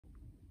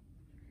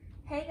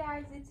Hey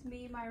guys, it's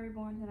me, Mya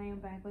Reborns, and I am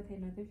back with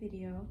another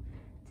video.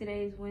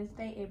 Today is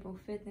Wednesday, April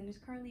 5th, and it's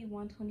currently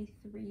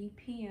 1:23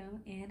 p.m.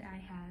 and I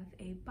have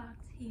a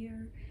box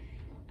here.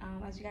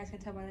 As you guys can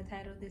tell by the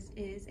title, this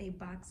is a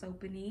box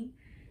opening.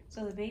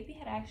 So the baby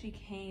had actually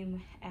came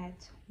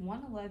at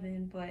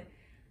 1:11, but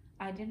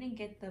I didn't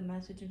get the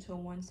message until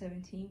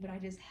 1:17, but I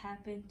just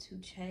happened to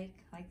check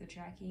like the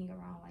tracking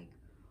around like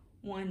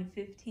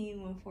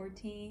 1:15,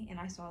 1:14, and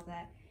I saw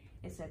that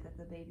it said that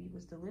the baby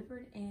was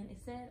delivered, and it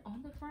said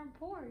on the front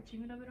porch.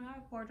 Even though we don't have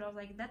a porch, I was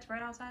like, that's right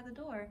outside the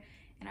door.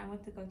 And I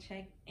went to go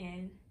check,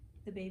 and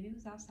the baby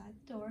was outside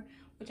the door,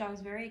 which I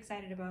was very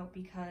excited about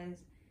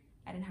because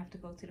I didn't have to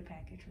go to the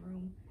package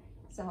room.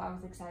 So I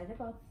was excited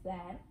about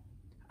that.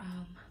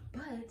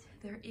 But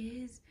there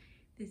is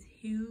this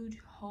huge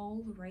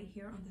hole right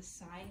here on the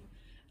side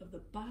of the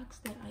box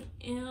that I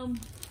am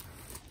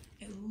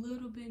a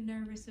little bit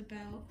nervous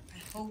about.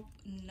 I hope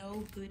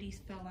no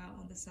goodies fell out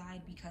on the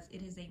side because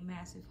it is a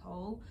massive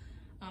hole.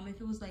 If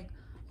it was like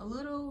a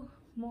little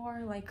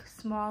more like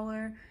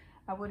smaller,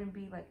 I wouldn't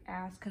be like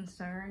as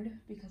concerned,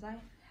 because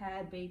I've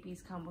had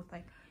babies come with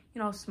like,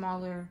 you know,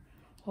 smaller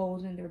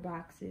holes in their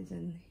boxes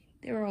and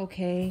they were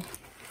okay,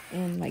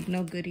 and like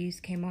no goodies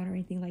came out or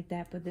anything like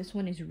that. But this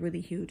one is really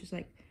huge. It's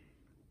like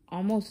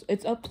almost,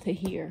 it's up to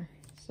here.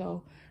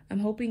 So I'm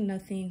hoping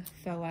nothing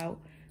fell out.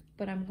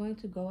 But I'm going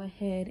to go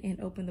ahead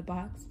and open the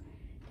box.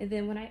 And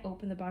then when I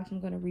open the box, I'm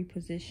going to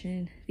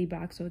reposition the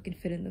box so it can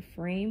fit in the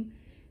frame.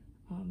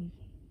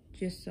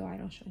 Just so I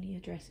don't show any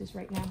addresses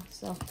right now.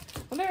 So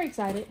I'm very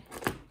excited.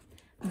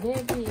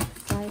 Very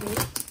excited.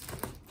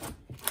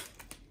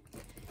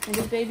 And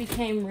this baby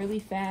came really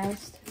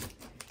fast.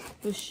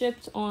 It was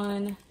shipped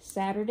on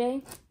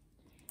Saturday.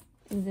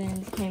 And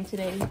then it came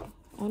today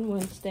on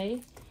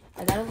Wednesday.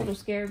 I got a little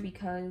scared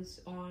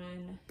because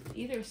on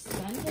either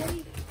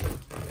Sunday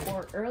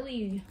or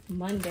early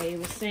Monday, it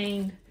was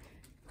saying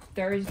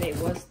Thursday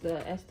was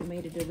the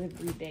estimated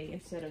delivery day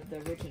instead of the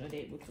original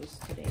date, which was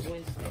today,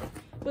 Wednesday.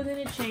 But then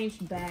it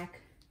changed back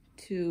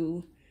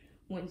to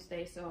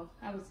Wednesday, so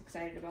I was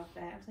excited about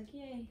that. I was like,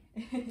 yay.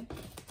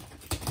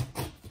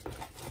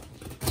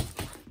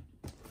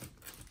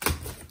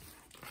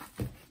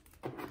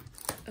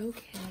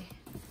 Okay.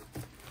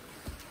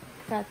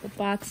 Got the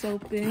box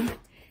open.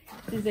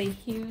 This is a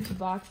huge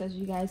box, as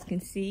you guys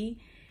can see,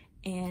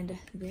 and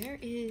there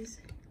is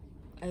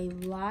a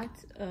lot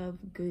of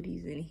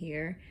goodies in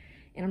here,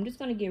 and I'm just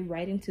going to get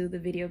right into the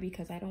video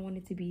because I don't want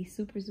it to be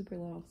super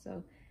long.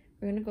 So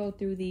we're going to go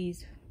through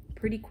these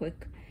pretty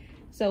quick.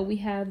 So we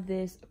have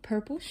this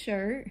purple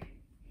shirt,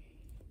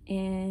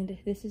 and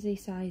this is a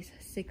size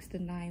 6 to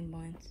 9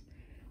 months,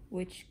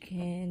 which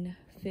can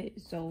fit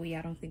Zoe.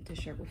 I don't think the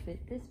shirt will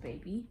fit this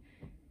baby.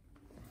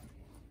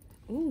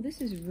 Ooh,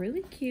 this is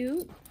really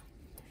cute.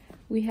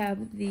 We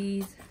have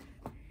these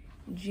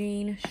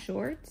jean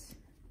shorts,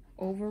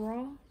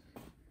 overall.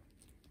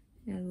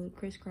 And a little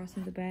crisscross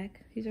in the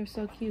back. These are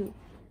so cute.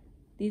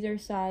 These are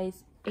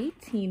size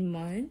 18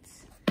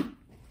 months.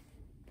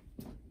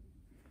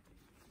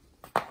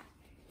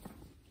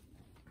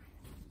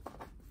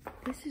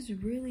 This is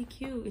really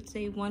cute. It's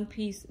a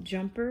one-piece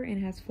jumper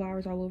and has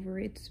flowers all over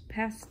it. It's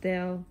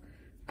pastel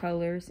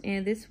colors,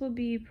 and this will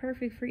be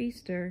perfect for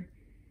Easter.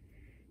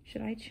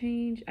 Should I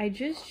change? I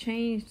just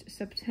changed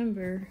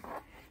September,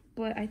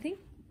 but I think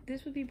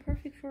this would be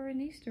perfect for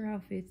an Easter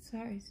outfit.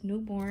 Sorry, it's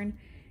newborn.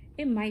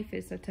 It might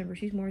fit September.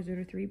 She's more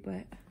 0 to 3,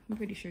 but I'm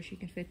pretty sure she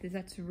can fit this.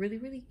 That's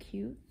really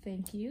cute.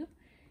 Thank you.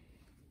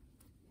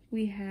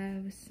 We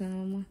have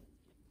some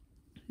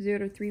 0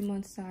 to 3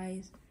 month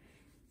size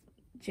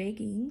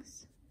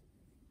jeggings.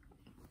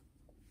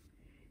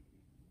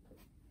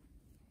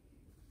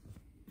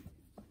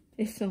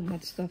 There's so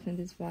much stuff in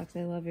this box.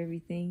 I love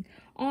everything.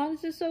 Oh,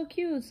 this is so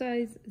cute.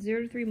 Size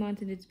 0 to 3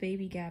 months, and it's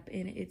baby gap,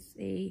 and it's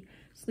a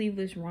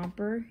sleeveless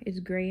romper. It's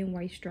gray and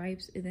white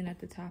stripes, and then at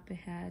the top it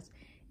has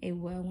a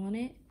well on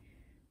it.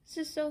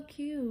 This is so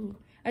cute.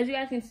 As you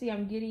guys can see,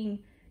 I'm getting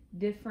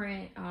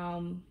different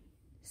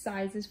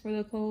sizes for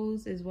the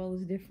clothes, as well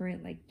as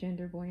different like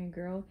gender, boy and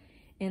girl.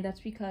 And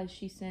that's because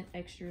she sent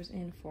extras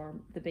in for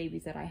the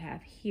babies that I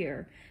have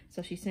here.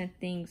 So she sent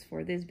things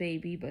for this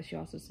baby, but she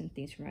also sent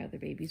things for my other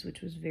babies,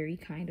 which was very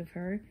kind of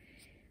her.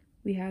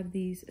 We have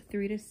these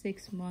 3 to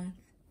 6 month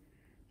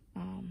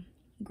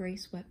gray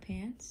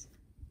sweatpants.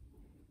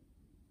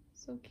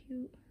 So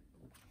cute.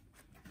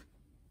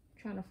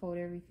 Trying to fold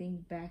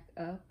everything back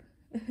up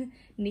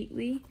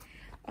neatly.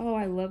 Oh,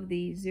 I love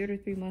these 0 to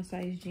 3 month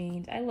size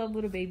jeans. I love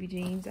little baby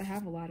jeans. I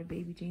have a lot of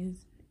baby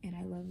jeans, and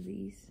I love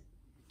these.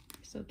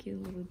 So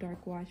cute, little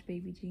dark wash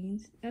baby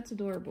jeans. That's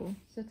adorable.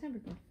 September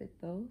can fit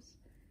those.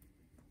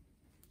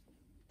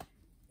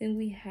 Then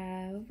we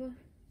have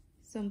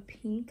some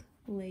pink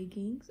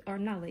leggings, or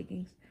not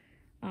leggings,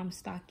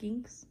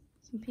 stockings.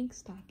 Some pink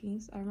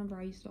stockings. I remember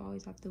I used to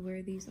always have to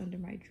wear these under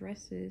my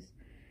dresses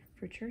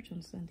for church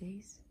on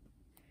Sundays.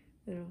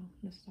 Little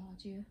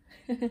nostalgia.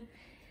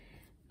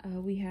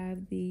 We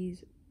have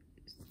these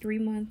 3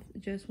 month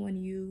just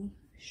one U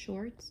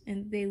shorts,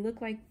 and they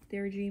look like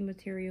they're jean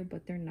material,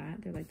 but they're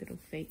not. They're like little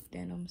fake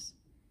denims.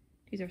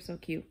 These are so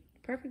cute.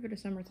 Perfect for the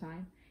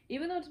summertime.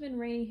 Even though it's been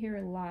raining here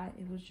a lot,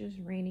 it was just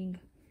raining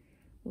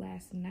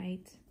last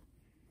night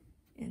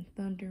and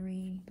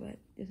thundering, but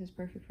this is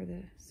perfect for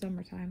the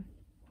summertime.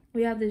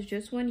 We have this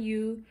Just One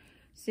You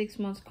 6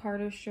 months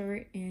Carter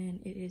shirt, and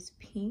it is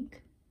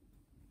pink.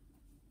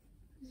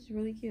 This is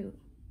really cute.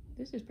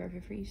 This is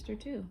perfect for Easter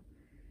too.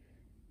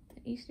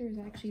 Easter is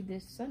actually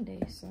this Sunday,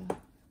 so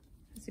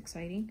that's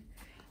exciting.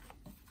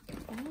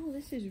 Oh,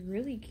 this is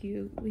really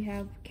cute. We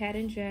have Cat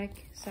and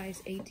Jack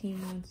size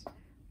 18 months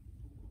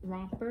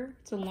romper.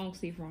 It's a long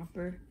sleeve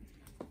romper.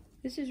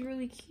 This is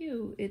really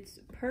cute. It's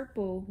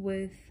purple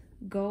with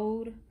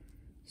gold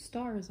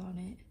stars on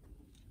it.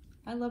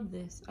 I love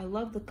this. I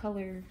love the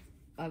color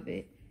of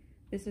it.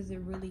 This is a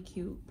really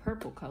cute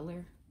purple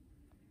color.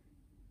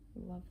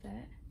 Love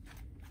that.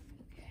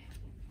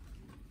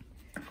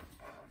 Okay.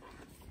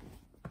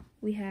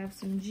 We have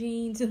some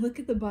jeans, and look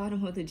at the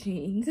bottom of the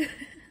jeans.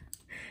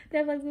 They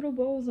have like little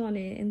bows on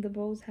it, and the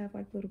bows have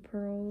like little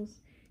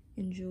pearls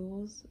and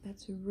jewels.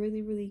 That's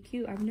really, really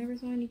cute. I've never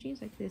saw any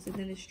jeans like this, and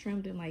then it's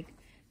trimmed in like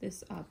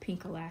this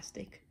pink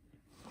elastic.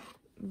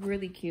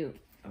 Really cute.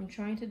 I'm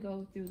trying to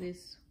go through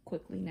this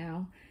quickly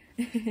now.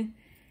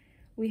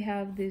 We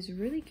have this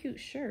really cute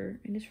shirt,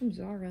 and it's from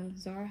Zara.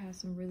 Zara has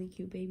some really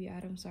cute baby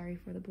items. Sorry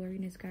for the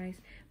blurriness,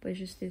 guys, but it's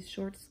just this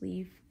short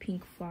sleeve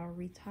pink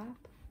flowery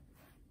top.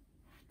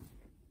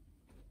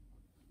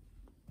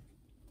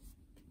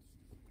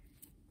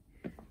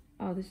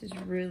 Oh, this is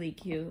really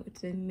cute.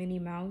 It's a Minnie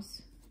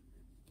Mouse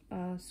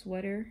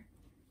sweater.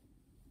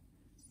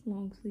 It's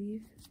long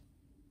sleeve.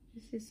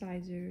 This is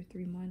size 0 to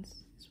 3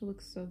 months. This will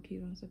look so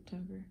cute on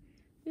September.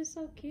 It's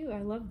so cute.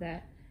 I love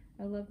that.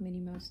 I love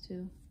Minnie Mouse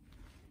too.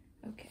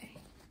 Okay.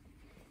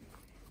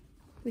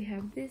 We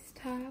have this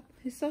top.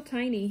 It's so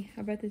tiny.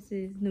 I bet this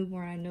is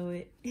newborn. I know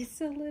it. It's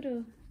so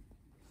little.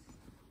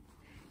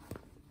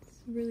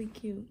 It's really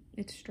cute.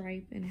 It's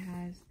striped and it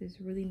has this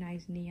really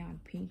nice neon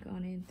pink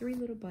on it and 3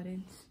 little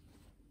buttons.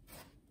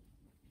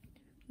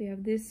 We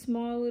have this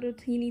small little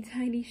teeny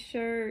tiny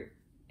shirt,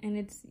 and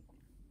it's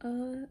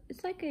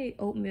like a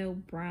oatmeal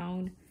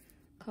brown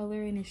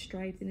color, and it's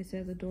striped, and it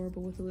says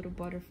adorable with a little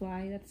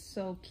butterfly. That's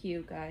so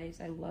cute,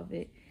 guys. I love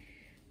it.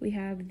 We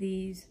have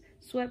these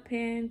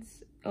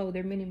sweatpants. Oh,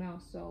 they're Minnie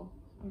Mouse, so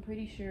I'm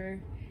pretty sure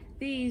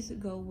these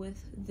go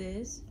with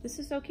this. This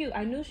is so cute.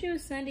 I knew she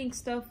was sending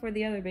stuff for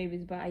the other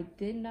babies, but I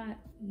did not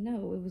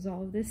know it was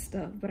all of this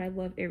stuff, but I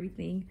love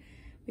everything.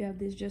 We have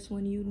this Just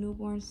One You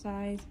newborn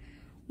size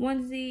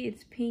onesie.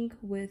 It's pink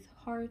with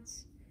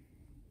hearts.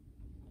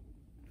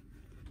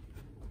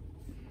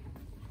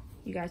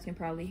 You guys can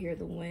probably hear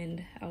the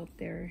wind out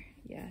there.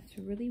 Yeah, it's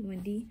really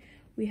windy.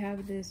 We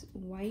have this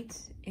white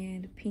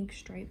and pink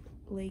striped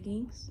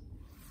leggings.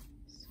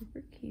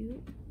 Super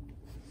cute.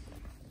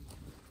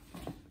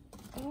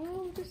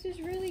 Oh, this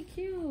is really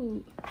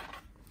cute.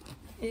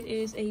 It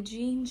is a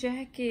jean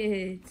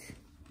jacket.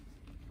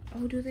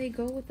 Oh, do they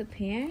go with the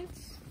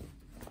pants?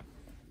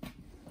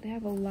 They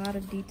have a lot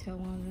of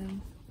detail on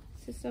them.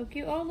 This is so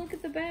cute. Oh, look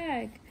at the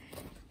bag.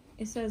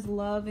 It says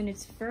love, and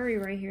it's furry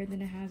right here.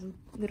 Then it has a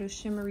little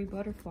shimmery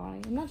butterfly.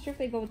 I'm not sure if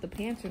they go with the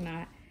pants or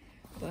not,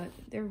 but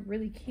they're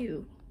really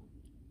cute.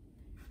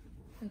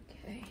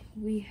 Okay,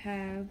 we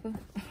have,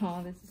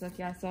 oh, this is so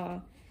cute. I saw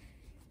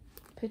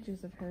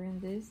pictures of her in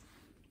this.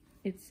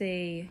 It's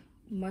a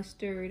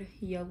mustard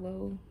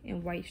yellow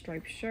and white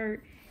striped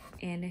shirt,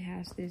 and it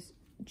has this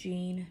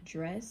jean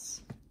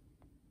dress.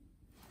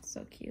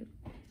 So cute.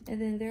 And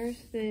then there's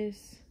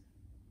this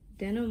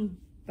denim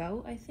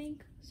belt, I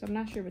think. So I'm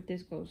not sure what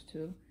this goes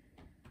to,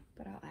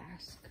 but I'll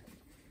ask.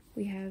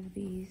 We have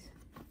these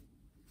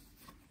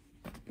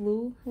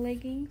blue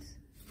leggings.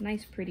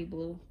 Nice, pretty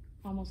blue.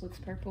 Almost looks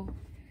purple.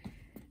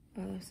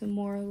 Some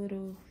more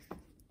little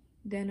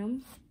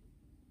denim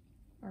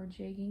or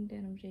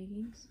denim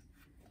jeggings.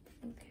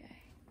 Okay.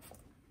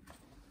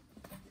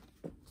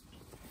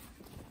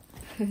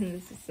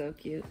 This is so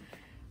cute.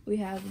 We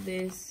have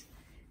this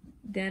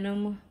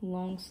denim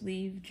long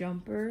sleeve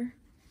jumper,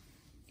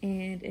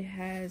 and it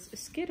has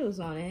Skittles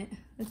on it.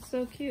 That's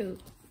so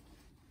cute.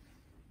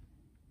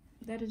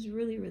 That is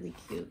really, really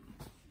cute.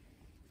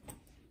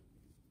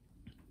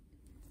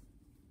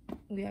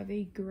 We have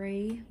a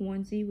gray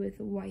onesie with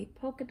white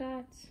polka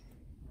dots,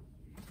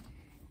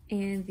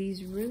 and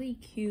these really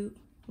cute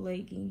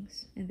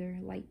leggings, and they're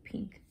light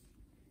pink.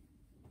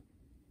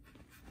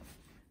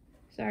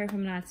 Sorry if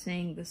I'm not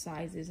saying the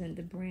sizes and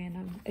the brand.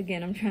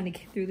 I'm trying to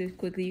get through this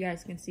quickly. You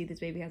guys can see this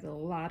baby has a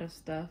lot of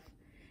stuff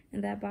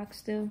in that box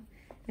still.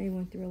 I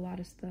went through a lot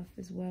of stuff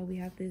as well. We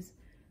have this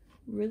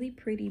really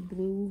pretty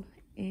blue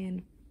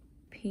and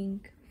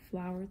pink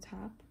flower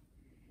top.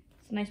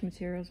 It's nice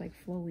material. It's like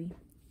flowy.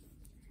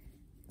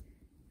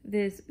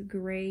 This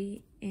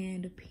gray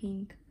and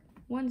pink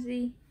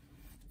onesie.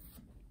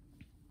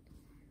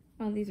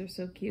 Oh, these are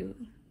so cute.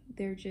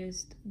 They're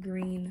just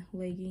green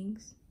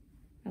leggings.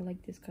 I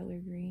like this color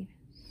green.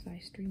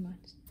 Size 3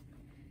 months.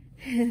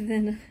 And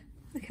then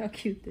look how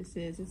cute this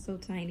is. It's so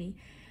tiny.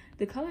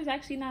 The color's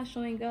actually not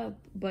showing up,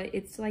 but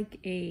it's like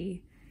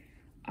a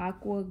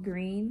aqua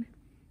green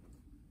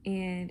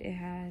and it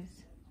has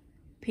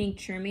pink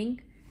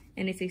trimming,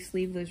 and it's a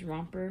sleeveless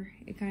romper.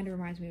 It kind of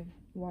reminds me of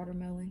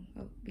watermelon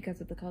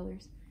because of the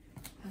colors.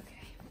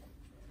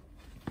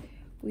 Okay.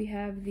 We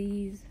have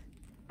these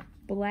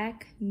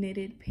black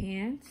knitted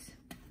pants.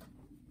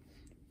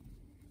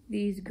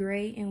 These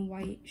gray and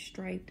white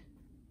striped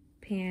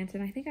pants,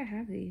 and I think I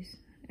have these.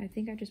 I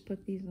think I just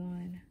put these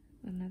on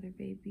another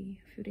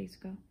baby a few days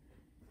ago.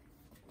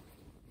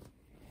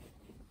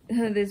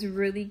 This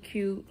really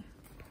cute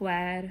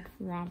plaid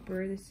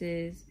romper. This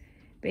is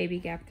baby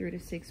gap 3 to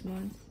 6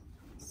 months.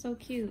 So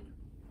cute.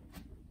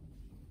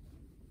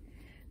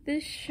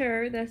 This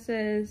shirt that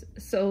says,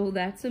 "So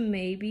that's a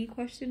maybe?"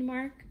 question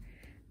mark.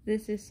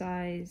 This is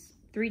size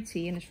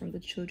 3T and it's from the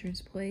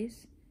Children's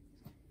Place.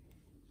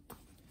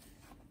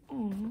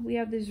 Oh, we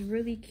have this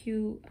really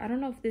cute, I don't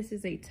know if this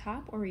is a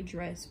top or a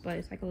dress, but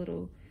it's like a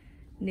little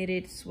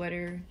knitted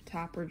sweater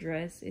top or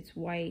dress. It's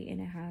white and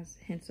it has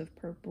hints of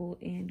purple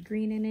and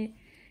green in it,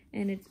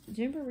 and it's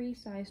gymboree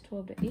size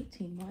 12 to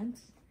 18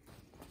 months.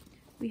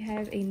 We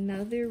have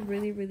another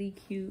really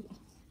cute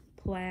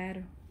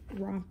plaid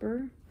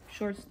romper,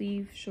 short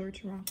sleeve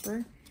shorts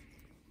romper,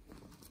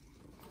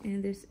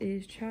 and this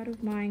is Child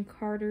of Mine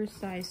Carter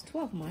size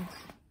 12 months.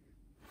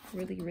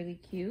 Really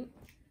cute.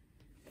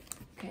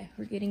 Okay,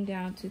 we're getting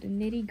down to the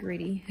nitty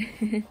gritty.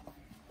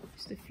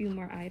 Just a few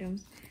more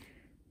items.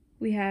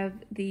 We have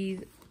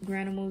these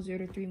Granimo 0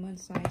 to 3 month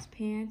size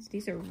pants.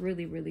 These are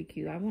really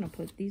cute. I want to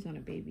put these on a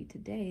baby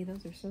today.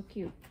 Those are so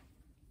cute.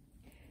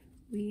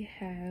 We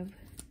have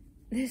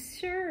this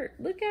shirt.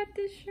 Look at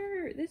this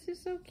shirt. This is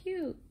so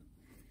cute.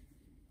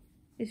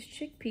 It's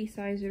chickpea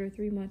size 0 to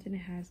 3 months, and it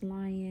has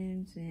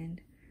lions and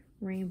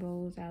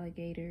rainbows,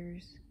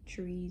 alligators,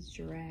 trees,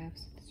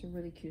 giraffes. It's a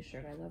really cute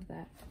shirt. I love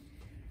that.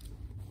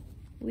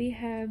 We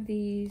have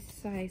these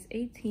size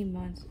 18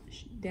 months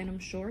denim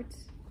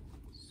shorts.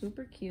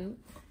 Super cute.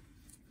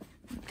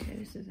 Okay,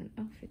 this is an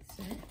outfit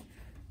set.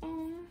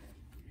 Aww.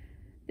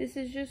 This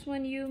is Just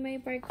When You,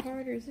 made by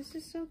Carter's. This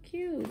is so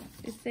cute.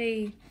 It's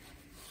a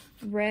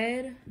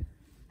red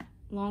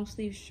long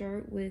sleeve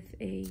shirt with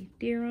a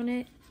deer on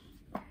it.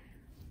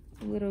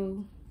 A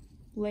little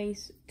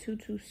lace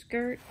tutu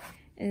skirt.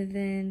 And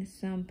then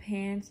some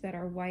pants that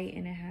are white,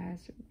 and it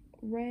has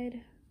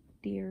red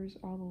deers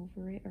all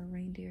over it, or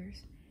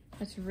reindeers.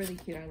 That's really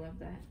cute. I love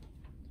that.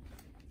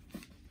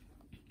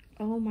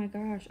 Oh my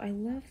gosh, I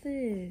love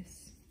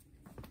this.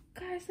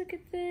 Guys, look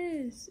at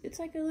this. It's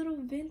like a little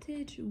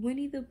vintage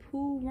Winnie the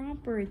Pooh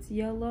romper. It's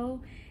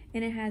yellow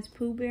and it has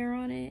Pooh Bear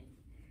on it,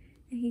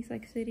 and he's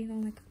like sitting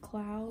on like a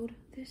cloud.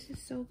 This is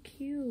so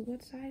cute.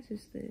 What size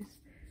is this?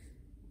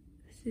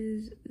 This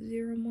is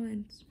 0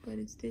 months, but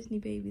it's Disney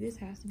baby. This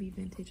has to be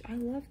vintage. I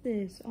love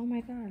this. Oh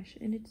my gosh.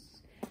 And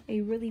it's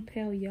a really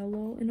pale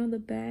yellow, and on the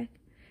back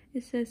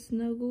it says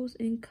snuggles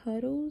and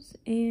cuddles,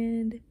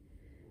 and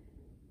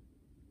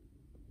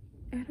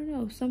I don't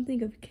know,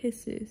 something of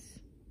kisses.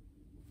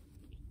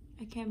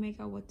 I can't make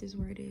out what this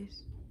word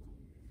is.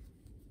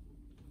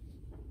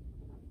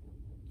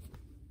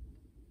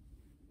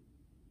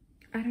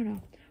 I don't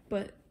know,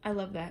 but I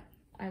love that.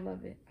 I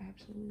love it. I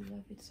absolutely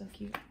love it. It's so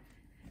cute.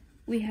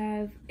 We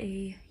have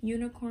a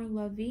unicorn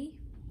lovey.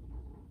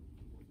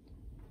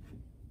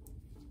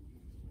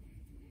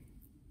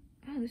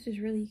 Oh, this is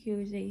really cute.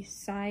 It's a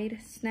side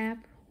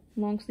snap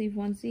long sleeve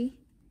onesie,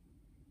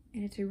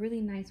 and it's a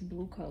really nice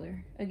blue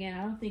color. Again,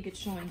 I don't think it's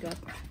showing up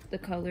the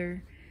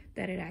color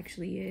that it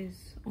actually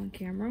is on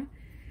camera.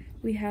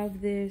 We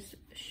have this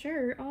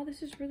shirt. Oh,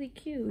 this is really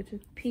cute. It's a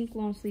pink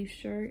long sleeve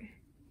shirt.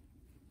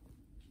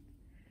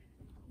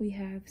 We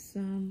have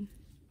some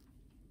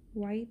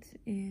white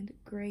and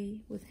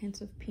gray with hints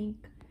of pink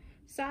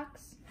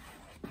socks.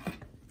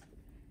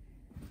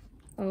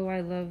 Oh,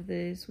 I love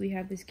this. We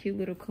have this cute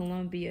little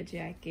Columbia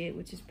jacket,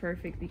 which is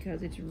perfect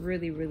because it's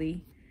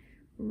really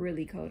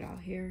cold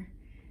out here.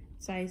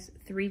 Size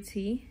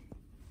 3T.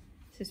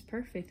 This is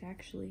perfect,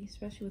 actually,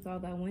 especially with all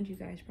that wind you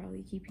guys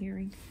probably keep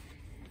hearing.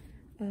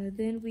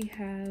 Then we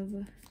have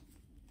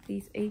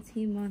these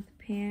 18-month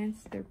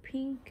pants. They're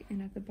pink,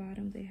 and at the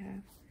bottom they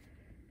have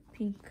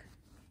pink.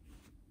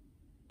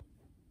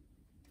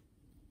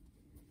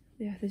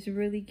 They have this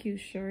really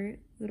cute shirt,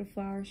 little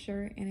flower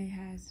shirt, and it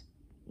has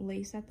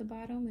lace at the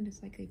bottom, and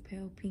it's like a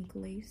pale pink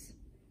lace.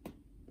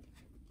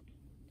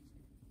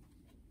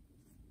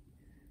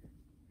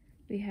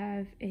 We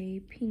have a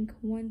pink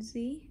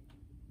onesie.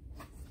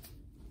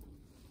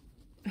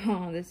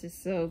 Oh, this is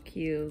so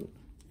cute.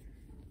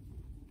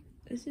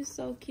 This is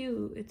so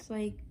cute. It's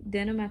like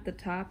denim at the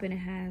top, and it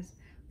has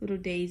little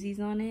daisies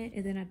on it,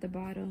 and then at the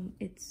bottom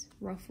it's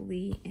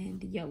ruffly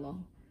and yellow.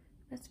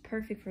 That's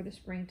perfect for the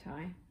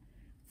springtime.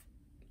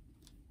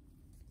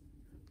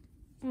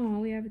 Oh,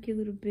 we have a cute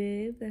little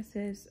bib that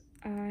says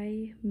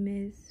I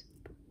miss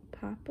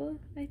Papa,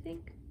 I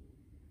think.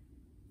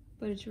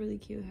 But it's really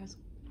cute. It has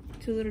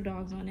 2 little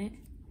dogs on it.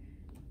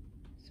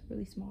 It's a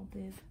really small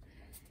bib.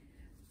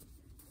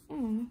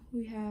 Oh,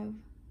 we have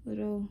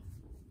little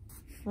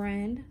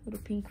friend,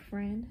 little pink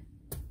friend.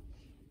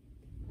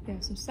 We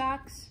have some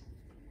socks,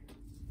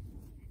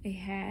 a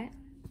hat,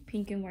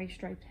 pink and white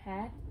striped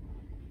hat.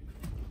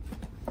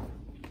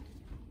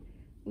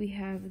 We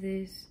have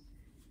this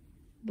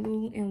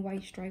blue and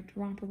white striped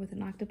romper with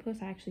an octopus.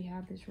 I actually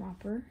have this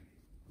romper.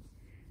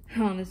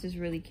 Oh, this is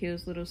really cute.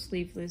 This little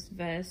sleeveless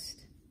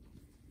vest.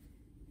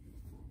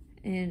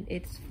 And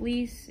it's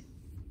fleece.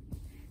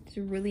 It's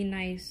a really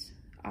nice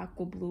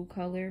aqua blue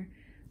color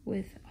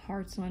with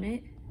hearts on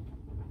it.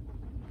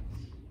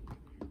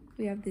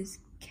 We have this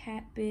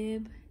cat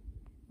bib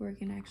where it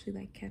can actually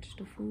like catch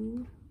the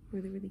food.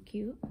 Really, really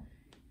cute.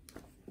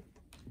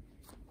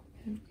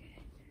 Okay.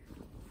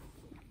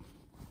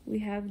 We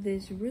have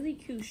this really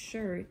cute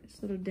shirt.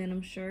 This little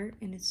denim shirt,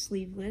 and it's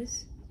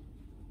sleeveless.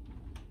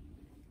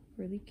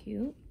 Really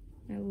cute.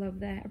 I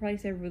love that. I probably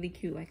said really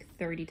cute like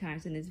 30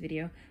 times in this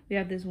video. We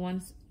have this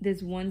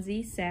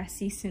onesie,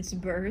 sassy since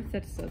birth.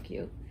 That's so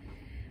cute.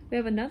 We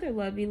have another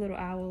lovey, little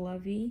owl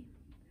lovey.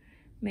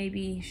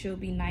 Maybe she'll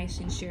be nice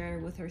and share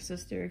with her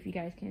sister. If you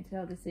guys can't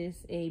tell, this is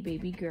a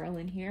baby girl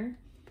in here.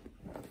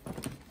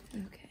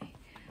 Okay.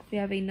 We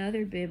have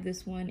another bib.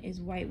 This one is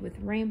white with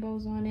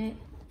rainbows on it.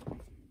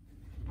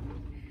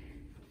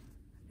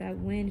 That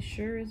wind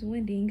sure is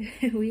winding.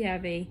 We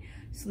have a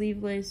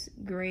sleeveless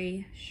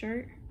gray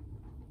shirt.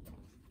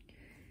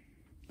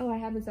 Oh, I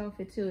have this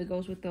outfit too. It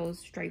goes with those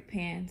striped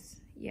pants.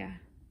 Yeah.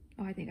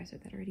 Oh, I think I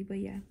said that already, but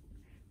yeah.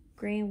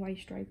 Gray and white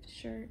striped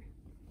shirt.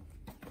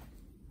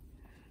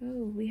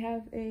 Oh, we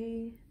have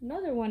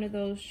another one of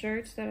those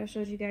shirts that I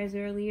showed you guys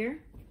earlier.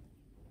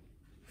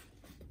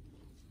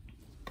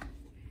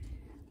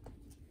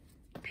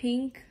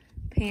 Pink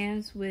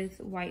pants with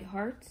white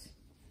hearts.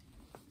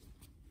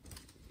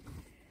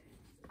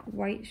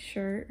 White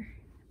shirt.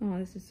 Oh,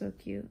 this is so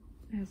cute.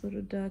 It has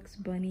little ducks,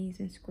 bunnies,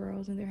 and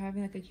squirrels, and they're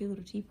having like a cute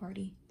little tea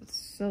party. It's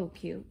so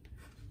cute.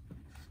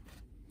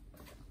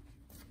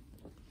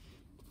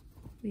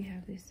 We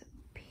have this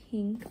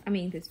pink.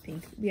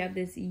 We have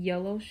this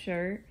yellow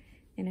shirt,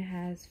 and it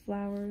has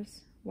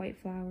flowers, white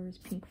flowers,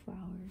 pink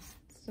flowers.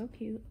 It's so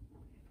cute.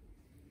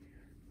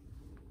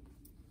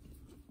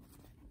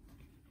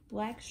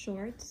 Black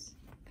shorts,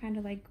 kind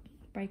of like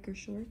biker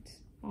shorts,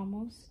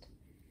 almost.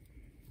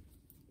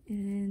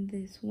 And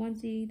this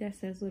onesie that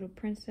says Little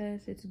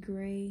Princess. It's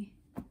gray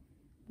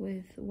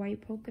with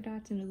white polka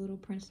dots, and the little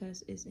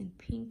princess is in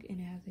pink, and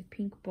it has a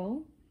pink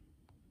bow.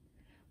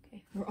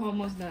 Okay, we're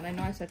almost done. I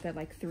know I said that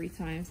like 3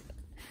 times.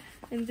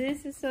 And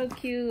this is so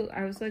cute.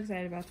 I was so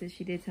excited about this.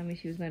 She did tell me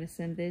she was going to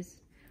send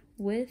this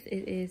with.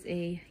 It is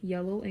a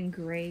yellow and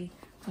gray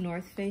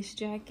North Face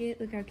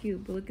jacket. Look how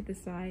cute, but look at the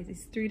size.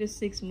 It's 3 to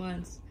 6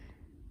 months.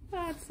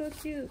 Oh, it's so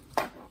cute.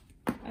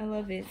 I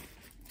love it.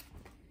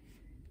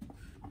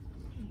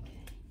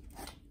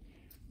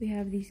 We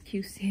have these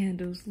cute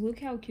sandals. Look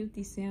how cute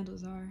these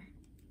sandals are.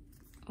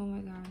 Oh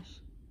my gosh.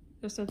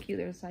 They're so cute.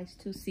 They're a size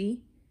 2C.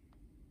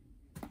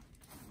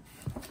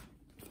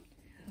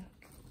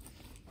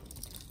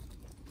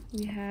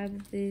 We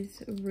have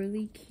this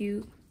really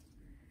cute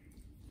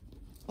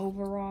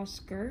overall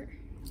skirt.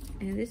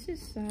 And this is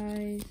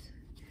size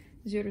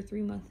 0 to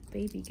 3 month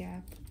baby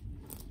gap.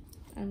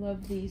 I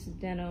love these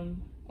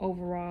denim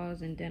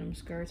overalls and denim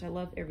skirts. I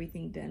love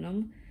everything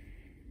denim.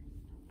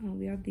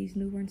 We have these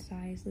newborn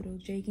size little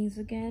jeggings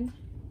again.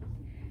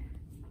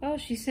 Oh,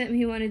 she sent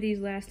me one of these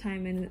last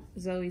time in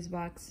Zoe's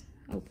box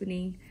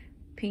opening.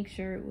 Pink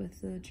shirt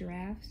with the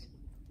giraffes.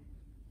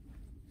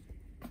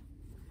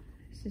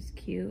 This is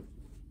cute.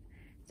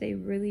 It's a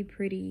really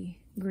pretty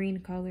green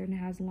color and it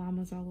has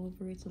llamas all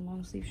over it. It's a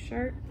long sleeve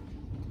shirt.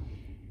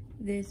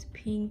 This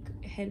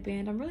pink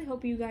headband. I'm really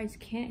hoping you guys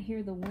can't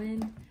hear the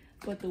wind,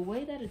 but the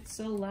way that it's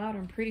so loud,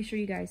 I'm pretty sure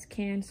you guys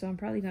can, so I'm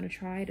probably gonna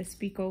try to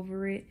speak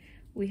over it.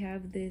 We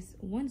have this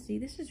onesie.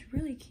 This is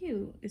really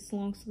cute. It's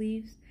long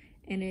sleeves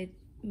and it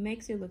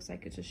makes it look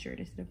like it's a shirt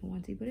instead of a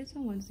onesie, but it's a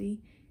onesie.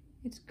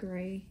 It's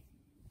gray.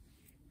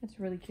 That's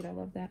really cute. I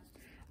love that.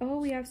 Oh,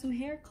 we have some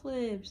hair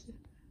clips.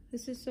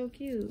 This is so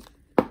cute.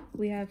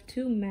 We have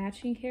 2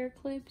 matching hair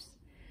clips.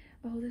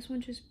 Oh, this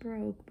one just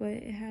broke, but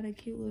it had a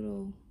cute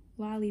little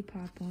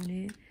lollipop on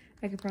it.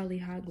 I could probably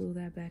hot glue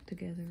that back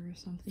together or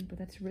something, but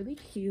that's really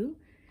cute.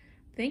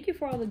 Thank you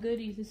for all the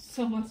goodies. It's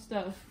so much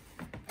stuff.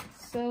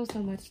 So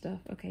much stuff.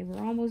 Okay,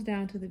 we're almost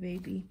down to the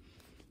baby.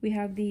 We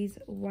have these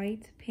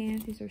white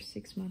pants. These are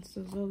 6 months,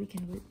 so Zoe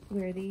can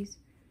wear these.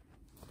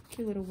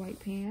 Cute little white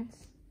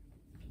pants,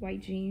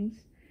 white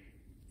jeans.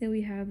 Then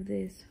we have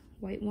this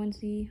white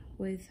onesie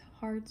with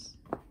hearts,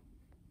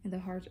 and the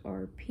hearts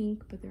are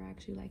pink, but they're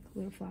actually like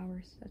little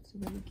flowers. That's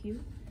really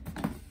cute.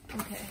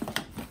 Okay,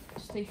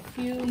 just a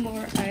few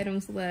more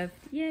items left.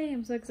 Yay,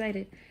 I'm so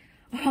excited.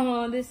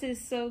 Oh, this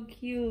is so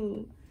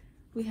cute.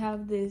 We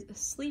have this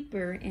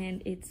sleeper,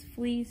 and it's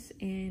fleece,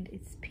 and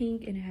it's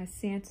pink, and it has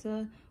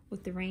Santa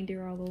with the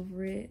reindeer all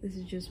over it. This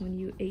is just when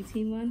you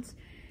 18 months.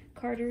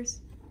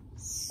 Carter's.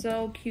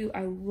 So cute.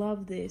 I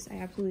love this. I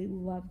absolutely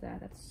love that.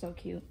 That's so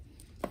cute.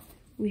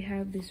 We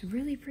have this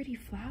really pretty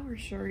flower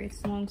shirt.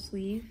 It's long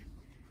sleeve.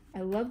 I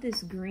love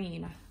this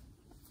green.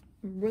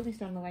 I'm really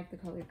starting to like the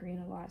color green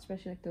a lot,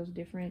 especially like those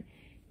different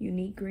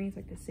unique greens,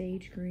 like the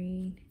sage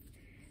green.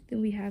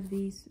 Then we have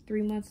these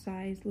 3-month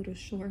size little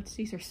shorts.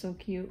 These are so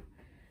cute,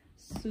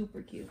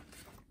 super cute.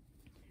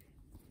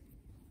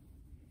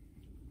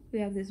 We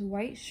have this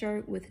white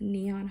shirt with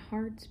neon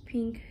hearts,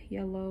 pink,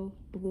 yellow,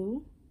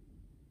 blue.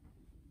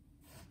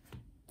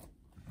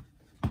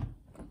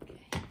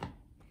 Okay.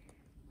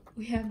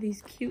 We have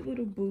these cute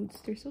little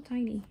boots. They're so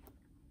tiny.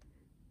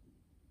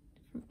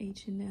 From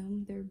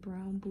H&M. They're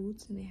brown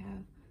boots and they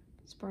have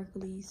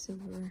sparkly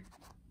silver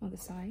on the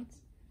sides.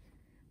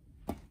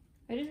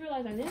 I just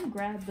realized I didn't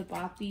grab the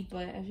boppy,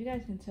 but as you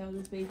guys can tell,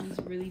 this baby's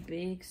really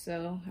big,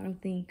 so I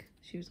don't think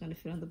she was gonna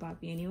fit on the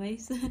boppy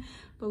anyways.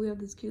 But we have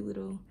this cute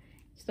little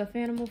stuffed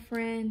animal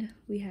friend.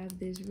 We have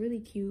this really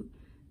cute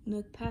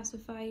Nook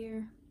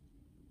pacifier.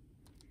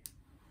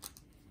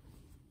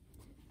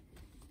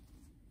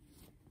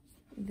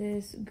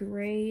 This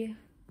gray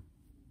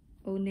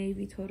Old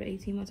Navy total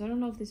 18 months. I don't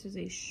know if this is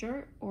a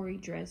shirt or a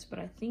dress, but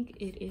I think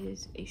it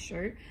is a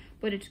shirt.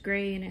 But it's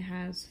gray and it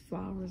has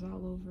flowers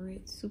all over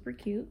it. Super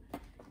cute.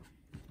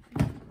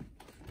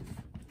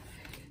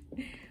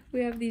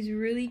 We have these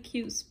really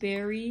cute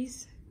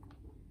Sperry's.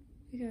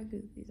 Look how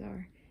good these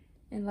are.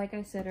 And like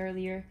I said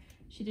earlier,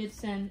 she did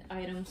send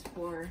items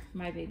for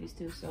my babies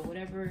too. So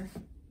whatever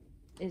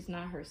is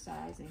not her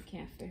size and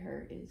can't fit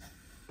her is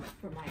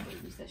for my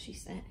babies that she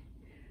sent.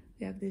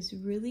 We have this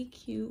really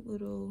cute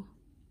little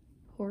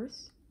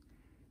horse.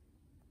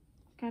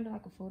 Kind of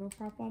like a photo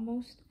prop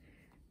almost.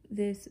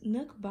 This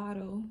Nook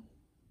bottle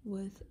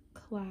with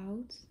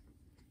clouds.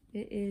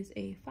 It is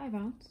a 5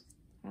 ounce.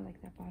 I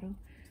like that bottle.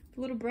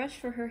 The little brush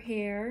for her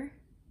hair.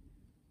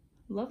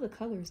 Love the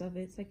colors of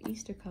it. It's like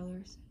Easter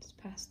colors. It's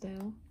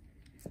pastel.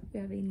 We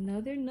have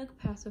another Nook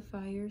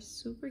pacifier.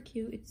 Super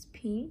cute. It's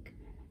pink.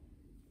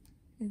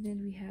 And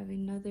then we have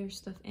another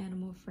stuffed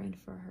animal friend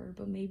for her.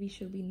 But maybe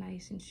she'll be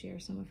nice and share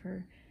some of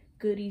her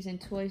goodies and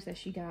toys that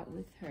she got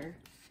with her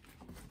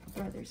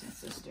brothers and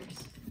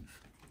sisters.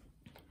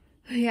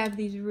 We have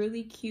these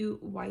really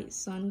cute white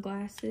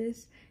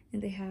sunglasses.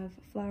 And they have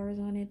flowers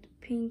on it.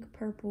 Pink,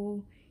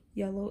 purple,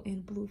 yellow,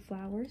 and blue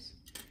flowers.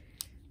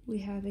 We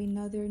have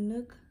another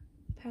Nook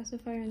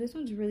pacifier. And this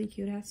one's really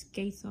cute. It has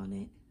skates on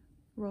it.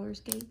 Roller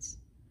skates.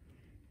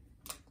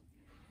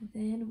 And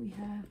then we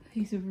have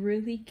these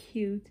really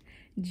cute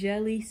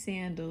jelly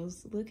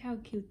sandals. Look how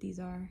cute these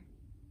are.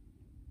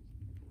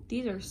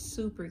 These are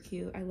super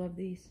cute. I love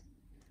these.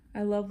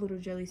 I love little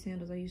jelly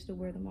sandals. I used to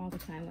wear them all the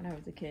time when I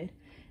was a kid.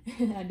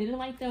 I didn't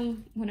like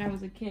them when I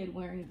was a kid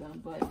wearing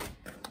them, but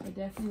I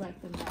definitely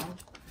like them now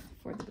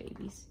for the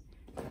babies.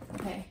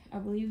 Okay, I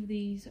believe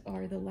these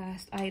are the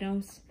last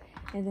items.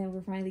 And then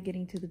we're finally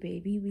getting to the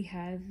baby. We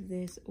have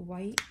this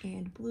white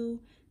and blue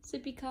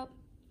sippy cup.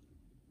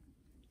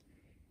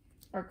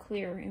 Or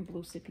clear and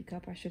blue sippy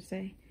cup, I should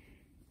say.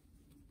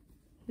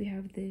 We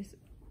have this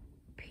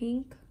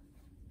pink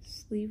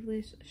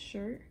sleeveless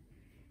shirt.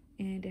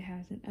 And it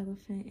has an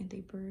elephant and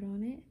a bird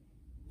on it.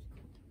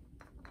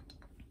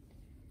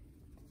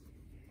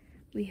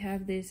 We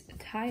have this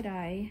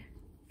tie-dye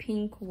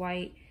pink,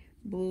 white,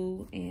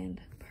 blue, and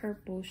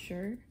purple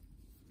shirt.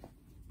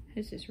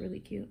 This is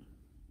really cute.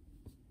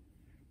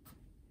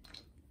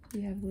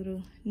 We have a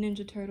little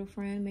Ninja Turtle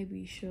friend.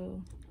 Maybe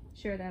she'll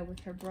share that with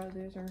her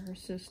brothers or her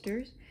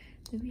sisters.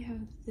 Then we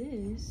have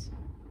this.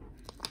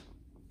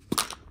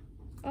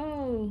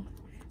 Oh,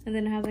 and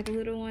then it has like a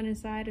little one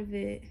inside of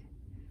it.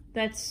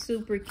 That's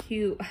super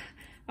cute.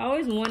 I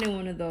always wanted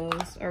one of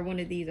those, or one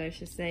of these, I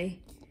should say.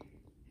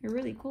 They're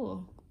really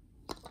cool.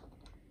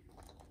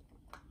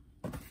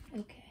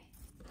 Okay.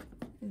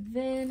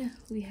 Then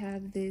we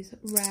have this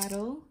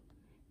rattle.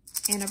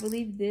 And I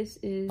believe this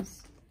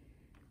is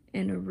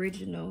an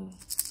original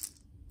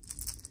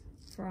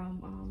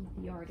from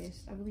the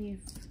artist. I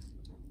believe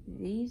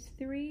these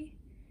 3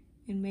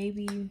 and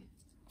maybe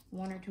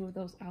 1 or 2 of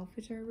those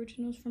outfits are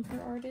originals from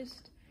her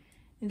artist.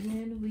 And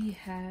then we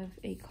have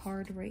a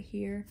card right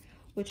here,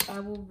 which I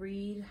will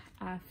read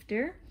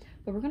after.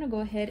 But we're gonna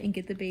go ahead and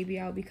get the baby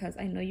out because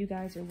I know you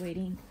guys are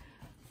waiting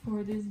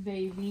for this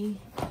baby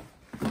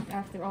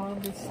after all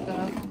of this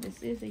stuff.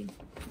 This is a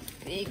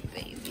big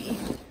baby.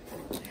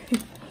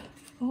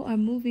 Oh,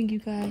 I'm moving, you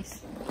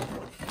guys.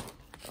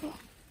 Oh.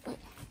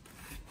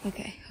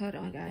 Okay, hold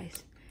on,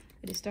 guys.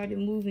 I just started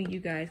moving, you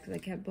guys, because I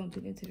kept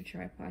bumping into the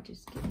tripod.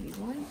 Just give me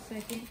 1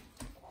 second.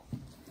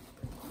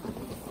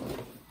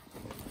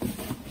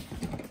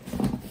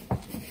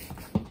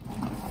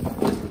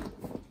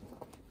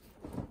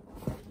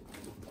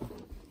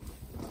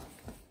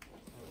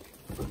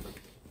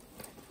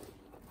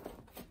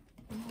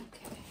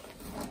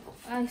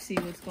 I see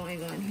what's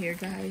going on here,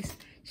 guys.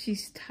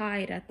 She's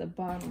tied at the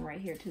bottom right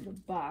here to the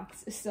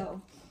box.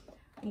 So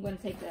I'm going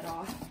to take that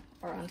off,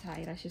 or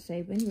untie it, I should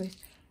say. But anyways,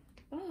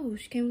 oh,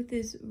 she came with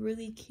this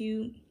really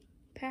cute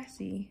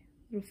passy,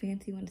 little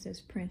fancy one that says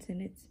Prince,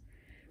 and it's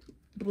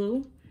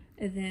blue.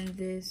 And then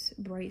this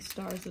Bright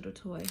Stars little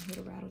toy,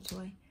 little rattle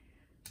toy.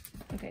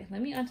 Okay,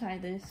 let me untie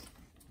this.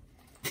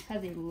 It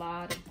has a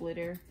lot of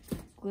glitter.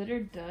 Glitter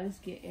does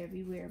get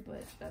everywhere,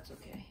 but that's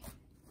okay.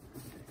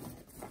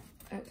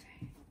 Okay.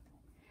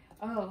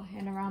 Oh,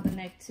 and around the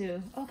neck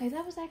too. Okay,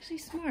 that was actually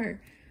smart.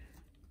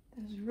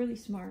 That was really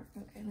smart.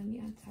 Okay, let me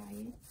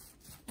untie it.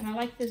 And I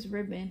like this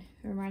ribbon.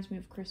 It reminds me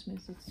of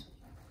Christmas. It's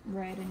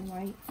red and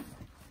white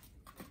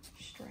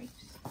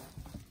stripes.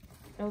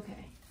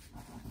 Okay.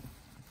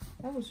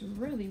 That was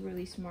really,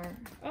 really smart.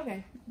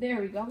 Okay, there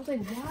we go. I was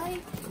like, why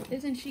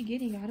isn't she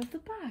getting out of the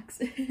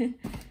box?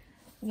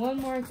 One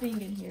more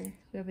thing in here.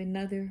 We have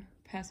another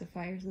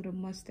pacifier, little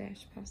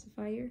mustache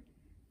pacifier.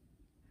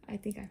 I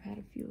think I've had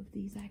a few of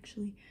these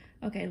actually.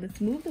 Okay, let's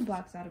move the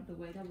box out of the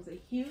way. That was a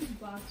huge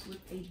box with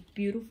a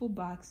beautiful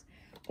box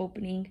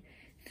opening.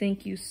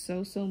 Thank you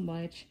so, so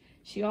much.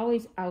 She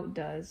always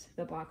outdoes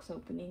the box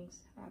openings.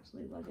 I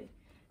absolutely love it.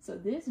 So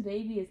this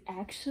baby is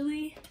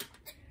actually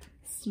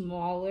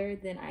smaller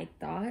than I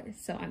thought.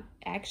 So I'm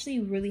actually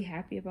really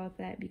happy about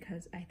that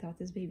because I thought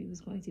this baby was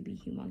going to be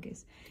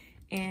humongous.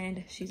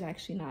 And she's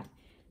actually not.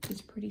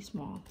 She's pretty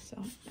small.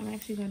 So I'm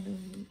actually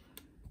going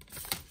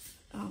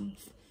to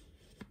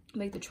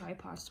make the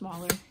tripod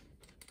smaller.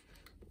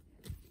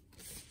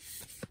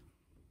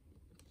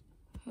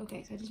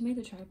 Okay, so I just made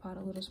the tripod a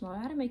little smaller.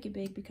 I had to make it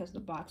big because the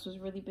box was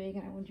really big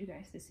and I want you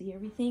guys to see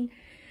everything.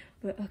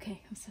 But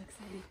okay, I'm so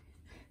excited.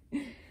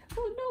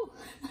 Oh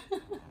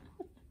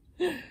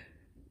no.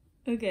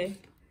 Okay,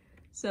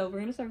 so we're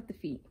gonna start with the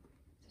feet.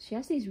 She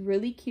has these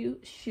really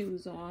cute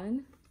shoes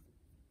on.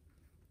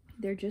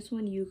 They're just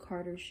When You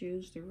Carter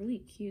shoes. They're really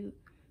cute.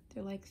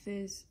 They're like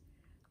this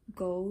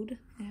gold.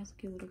 It has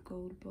like a little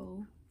gold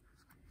bow.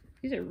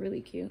 These are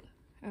really cute.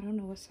 I don't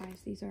know what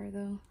size these are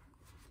though.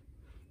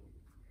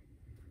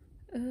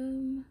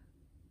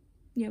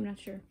 Yeah, I'm not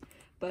sure.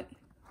 But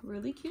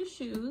really cute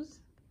shoes.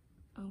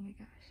 Oh my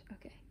gosh.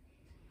 Okay.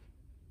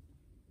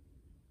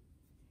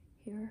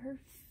 Here are her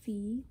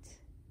feet.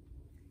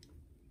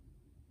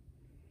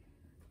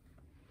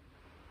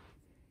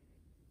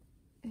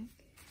 Okay.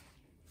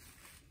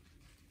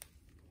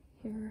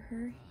 Here are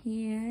her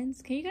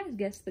hands. Can you guys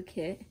guess the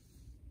kit?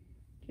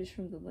 Just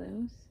from the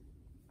limbs.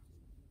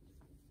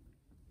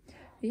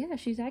 Yeah,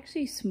 she's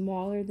actually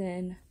smaller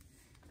than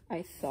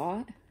I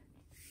thought.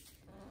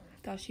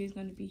 I thought she was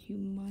going to be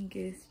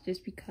humongous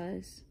just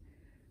because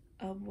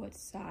of what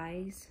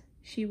size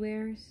she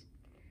wears,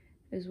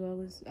 as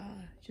well as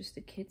just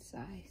the kid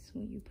size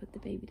when you put the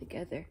baby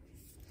together.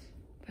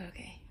 But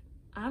okay,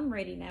 I'm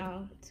ready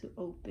now to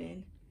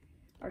open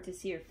or to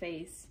see her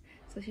face.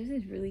 So she has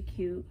this really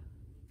cute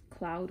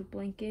cloud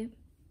blanket,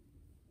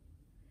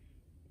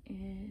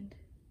 and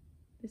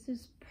this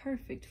is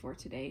perfect for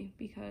today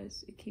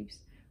because it keeps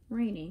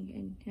raining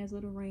and has a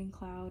little rain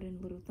cloud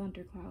and a little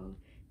thunder cloud.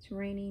 It's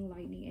raining,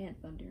 lightning,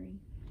 and thundering.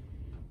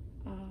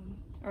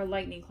 Or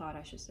lightning cloud,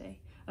 I should say.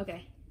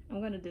 Okay,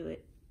 I'm gonna do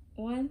it.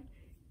 1,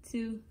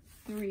 2,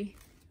 3.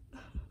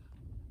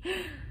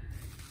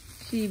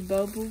 She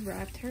bubble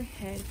wrapped her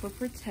head for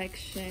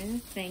protection.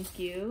 Thank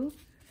you.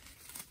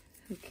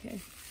 Okay.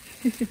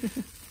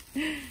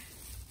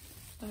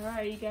 All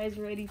right, you guys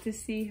ready to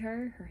see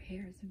her? Her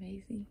hair is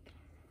amazing.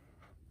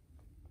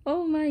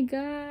 Oh my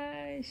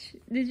gosh.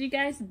 Did you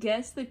guys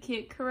guess the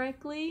kit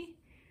correctly?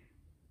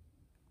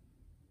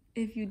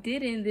 If you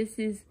didn't, this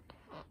is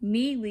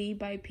Meili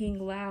by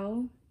Ping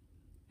Lao.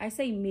 I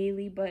say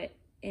Meili, but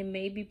it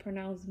may be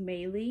pronounced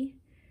Meili.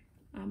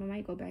 I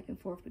might go back and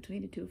forth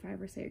between the two if I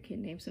ever say her kid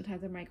name.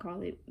 Sometimes I might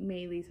call it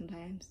Meili,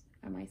 sometimes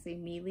I might say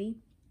Meili.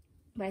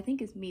 But I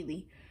think it's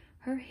Meili.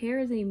 Her hair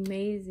is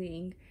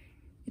amazing.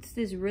 It's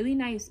this really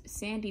nice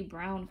sandy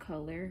brown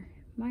color.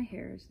 My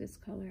hair is this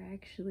color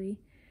actually.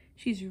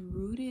 She's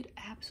rooted,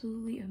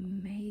 absolutely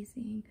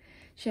amazing.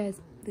 She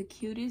has the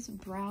cutest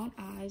brown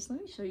eyes.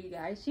 Let me show you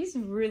guys. She's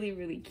really,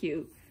 really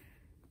cute.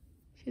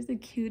 She has the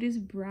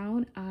cutest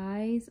brown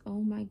eyes.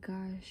 Oh my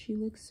gosh, she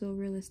looks so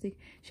realistic.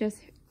 She has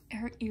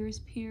her ears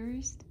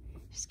pierced.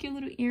 She has cute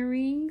little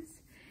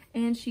earrings.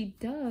 And she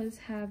does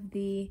have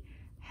the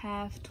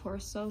half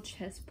torso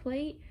chest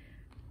plate,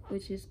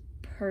 which is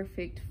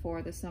perfect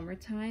for the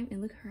summertime.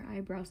 And look at her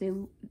eyebrows.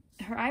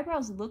 Her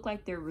eyebrows look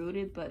like they're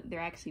rooted, but they're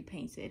actually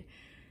painted.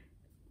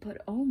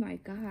 But oh my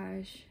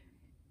gosh.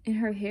 And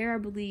her hair, I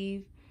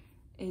believe,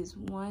 is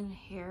 1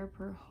 hair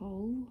per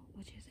hole,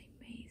 which is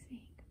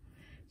amazing.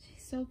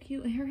 She's so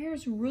cute. And her hair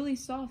is really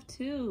soft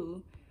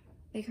too.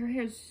 Like her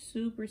hair is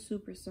super,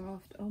 super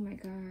soft. Oh my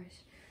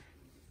gosh.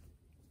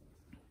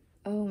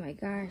 Oh my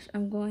gosh.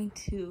 I'm going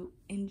to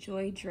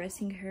enjoy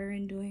dressing her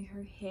and doing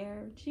her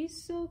hair. She's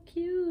so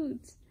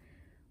cute.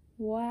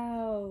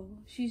 Wow.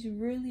 She's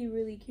really,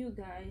 really cute,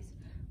 guys.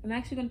 I'm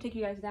actually going to take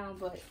you guys down,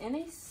 but in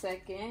a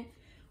second,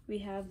 we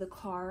have the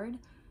card,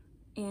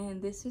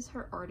 and this is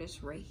her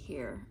artist right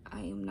here. I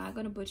am not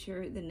going to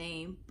butcher the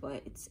name,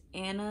 but it's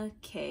Anna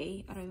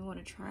K. I don't even want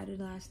to try the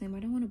last name.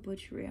 I don't want to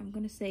butcher it. I'm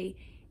going to say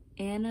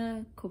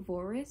Anna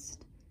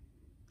Kvorist,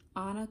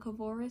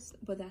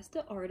 but that's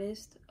the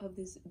artist of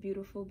this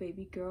beautiful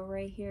baby girl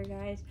right here,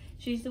 guys.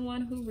 She's the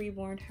one who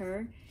reborned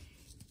her.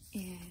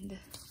 And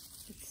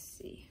let's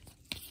see.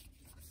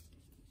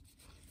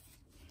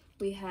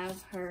 We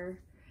have her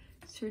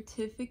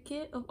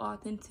certificate of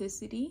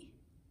authenticity.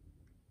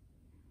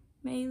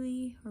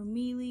 Meili or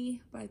Meili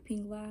by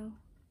Ping Lao.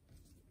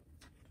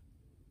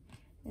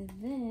 And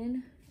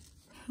then,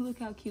 look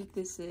how cute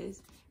this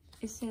is.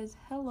 It says,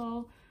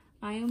 hello,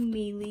 I am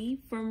Meili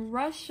from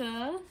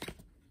Russia.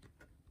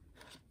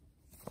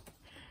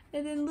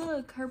 And then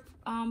look, her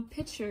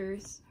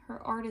pictures, her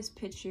artist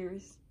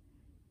pictures.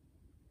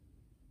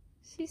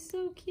 She's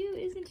so cute,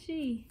 isn't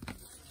she?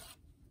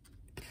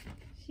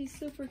 She's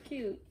super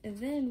cute. And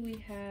then we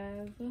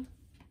have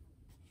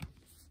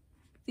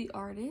the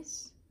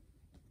artist.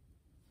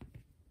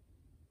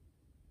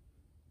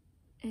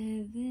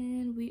 And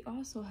then we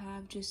also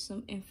have just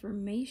some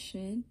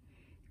information,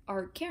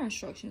 or care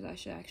instructions, I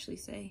should actually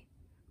say.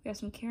 We have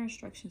some care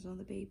instructions on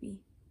the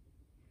baby,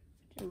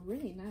 which are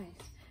really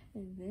nice.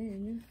 And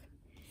then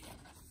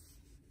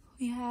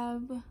we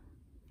have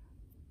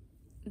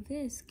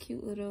this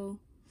cute little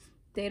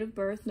date of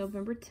birth,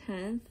 November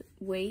 10th,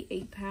 weight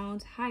 8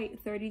 pounds, height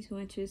 32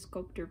 inches,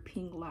 sculptor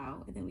Ping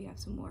Lao. And then we have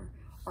some more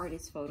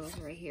artist photos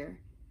right here.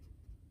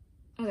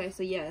 Okay,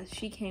 so yeah,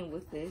 she came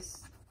with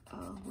this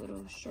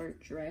little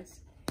shirt dress.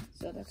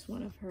 So that's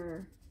one of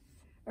her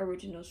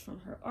originals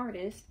from her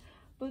artist.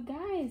 But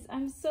guys,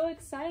 I'm so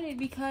excited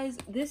because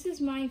this is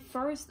my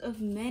first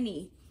of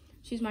many.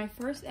 She's my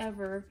first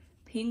ever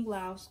Ping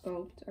Lao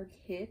sculpt or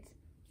kit.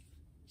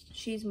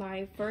 She's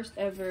my first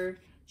ever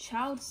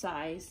child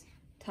size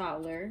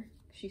toddler.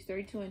 She's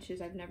 32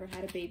 inches. I've never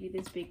had a baby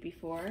this big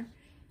before.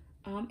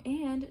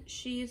 And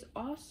she is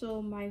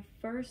also my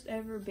first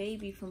ever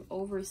baby from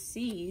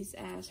overseas,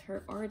 as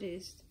her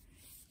artist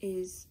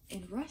is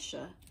in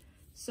Russia.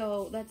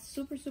 So that's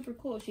super, super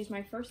cool. She's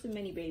my first of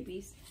many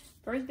babies.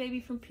 First baby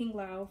from Ping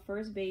Lao,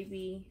 first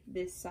baby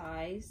this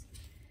size,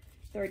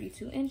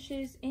 32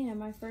 inches, and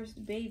my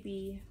first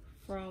baby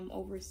from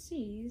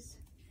overseas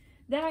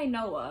that I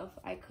know of.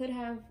 I could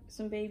have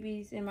some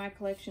babies in my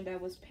collection that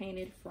was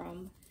painted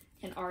from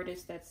an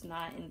artist that's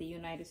not in the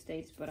United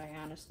States, but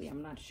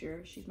I'm not sure.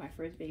 She's my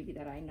first baby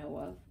that I know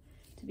of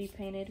to be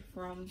painted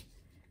from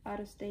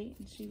out of state,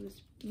 and she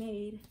was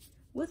made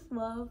with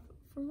love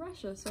from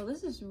Russia. So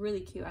this is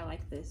really cute. I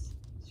like this.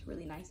 It's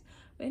really nice.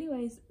 But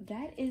anyways,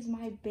 that is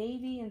my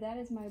baby, and that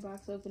is my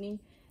box opening.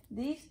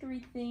 These 3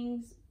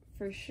 things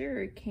for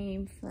sure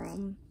came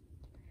from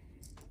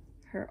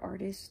her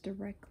artist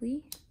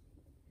directly.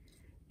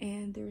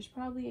 And there's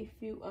probably a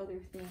few other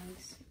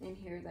things in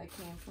here that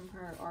came from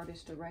her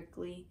artist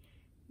directly.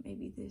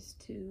 Maybe this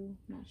too,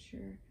 not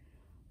sure.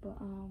 But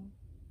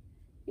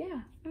yeah,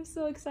 I'm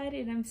so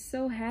excited. I'm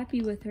so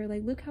happy with her.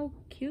 Like, look how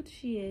cute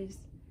she is.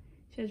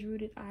 She has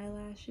rooted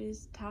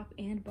eyelashes, top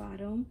and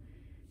bottom.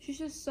 She's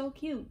just so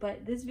cute.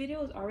 But this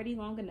video is already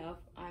long enough.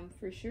 I'm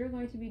for sure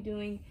going to be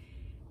doing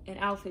an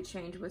outfit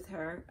change with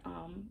her.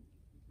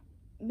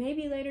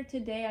 Maybe later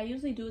today. I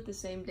usually do it the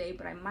same day,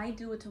 but I might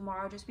do it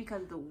tomorrow just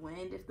because of the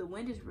wind. If the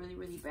wind is really,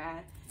 really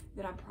bad,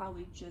 then I'm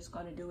probably just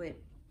gonna do it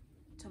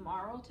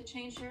tomorrow to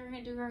change her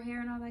and do her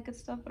hair and all that good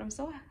stuff. But I'm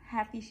so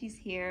happy she's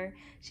here.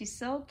 She's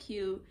so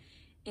cute,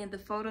 and the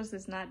photos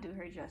does not do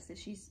her justice.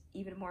 She's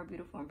even more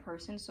beautiful in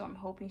person, so I'm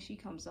hoping she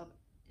comes up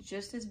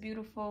just as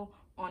beautiful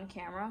on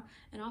camera.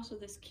 And also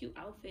this cute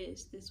outfit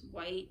is this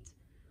white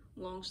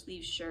long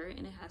sleeve shirt,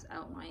 and it has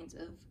outlines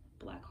of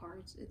black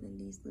hearts, and then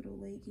these little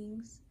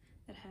leggings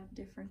that have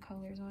different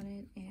colors on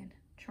it and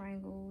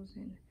triangles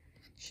and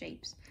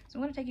shapes. So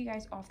I'm going to take you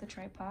guys off the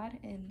tripod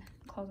and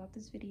close out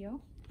this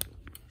video.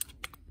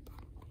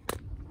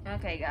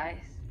 Okay guys,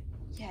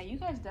 yeah, you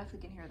guys definitely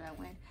can hear that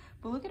wind,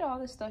 but look at all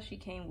the stuff she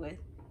came with.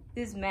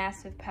 This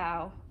massive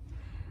pile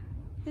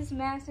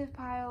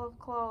of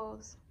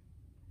clothes,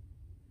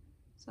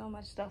 so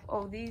much stuff.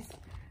 Oh, these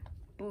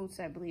boots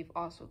I believe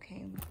also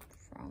came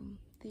from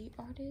the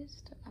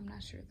artist. I'm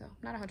not sure though,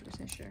 not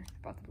 100% sure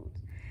about the boots,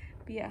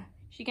 but yeah,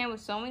 she came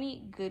with so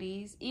many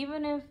goodies,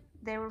 even if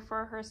they were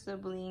for her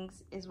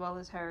siblings as well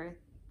as her.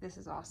 This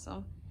is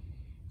awesome.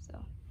 So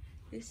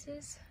this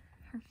is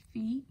her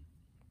feet.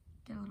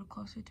 Get a little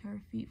closer to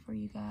her feet for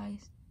you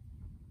guys.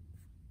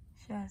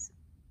 She has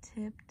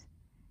tipped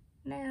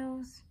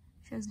nails.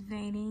 She has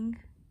veining.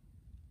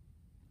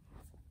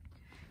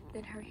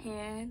 Then her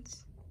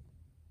hands.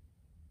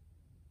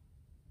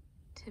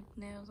 Tipped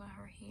nails on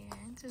her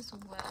hands as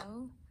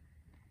well.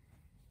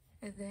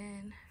 And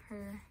then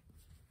her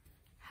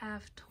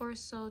half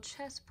torso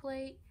chest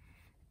plate,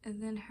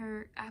 and then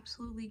her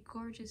absolutely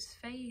gorgeous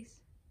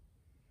face.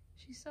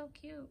 She's so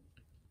cute.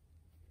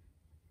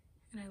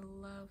 And I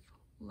love,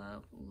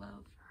 love,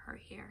 love her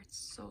hair. It's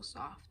so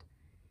soft.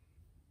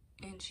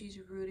 And she's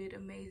rooted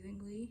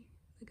amazingly.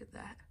 Look at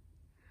that.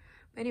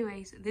 But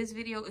anyways, this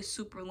video is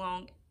super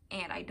long,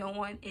 and I don't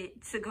want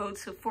it to go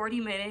to 40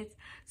 minutes.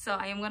 So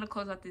I am going to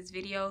close out this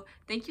video.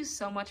 Thank you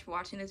so much for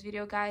watching this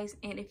video, guys.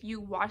 And if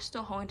you watched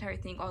the whole entire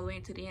thing all the way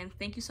into the end,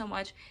 thank you so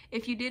much.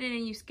 If you didn't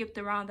and you skipped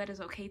around, that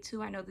is okay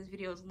too. I know this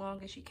video is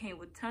long and she came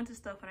with tons of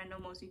stuff, and I know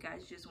most of you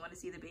guys just want to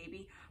see the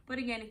baby. But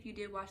again, if you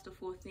did watch the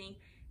full thing,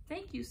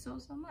 thank you so,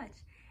 so much.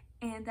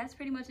 And that's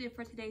pretty much it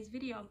for today's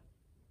video.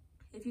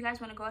 If you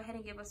guys want to go ahead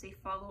and give us a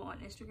follow on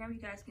Instagram,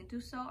 you guys can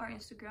do so. Our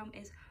Instagram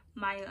is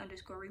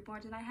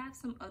Mya_Reborns, and I have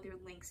some other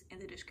links in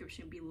the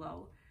description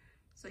below,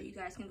 so you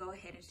guys can go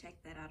ahead and check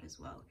that out as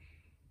well.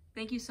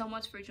 Thank you so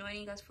much for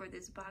joining us for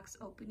this box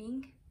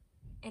opening.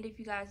 And if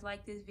you guys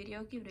like this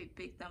video, give it a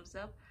big thumbs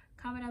up.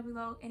 Comment down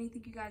below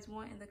anything you guys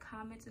want in the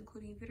comments,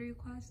 including video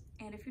requests.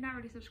 And if you're not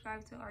already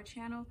subscribed to our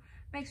channel,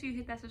 make sure you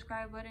hit that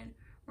subscribe button,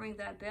 ring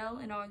that bell,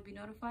 and always be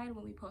notified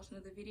when we post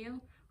another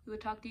video. We will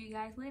talk to you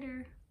guys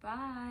later.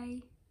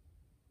 Bye.